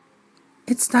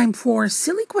It's time for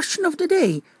Silly Question of the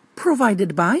Day,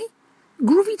 provided by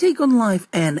Groovy Take on Life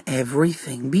and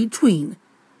everything between,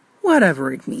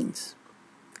 whatever it means.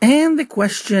 And the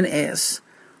question is,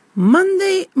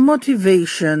 Monday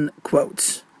motivation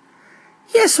quotes.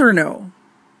 Yes or no?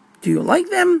 Do you like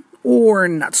them or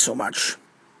not so much?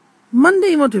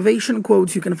 Monday motivation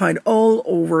quotes you can find all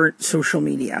over social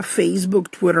media,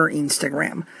 Facebook, Twitter,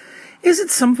 Instagram. Is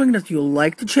it something that you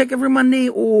like to check every Monday,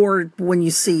 or when you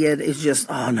see it, it's just,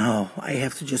 oh no, I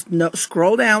have to just no,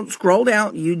 scroll down,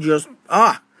 you just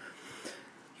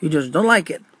don't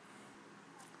like it.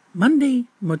 Monday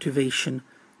motivation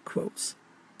quotes.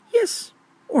 Yes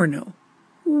or no?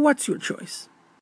 What's your choice?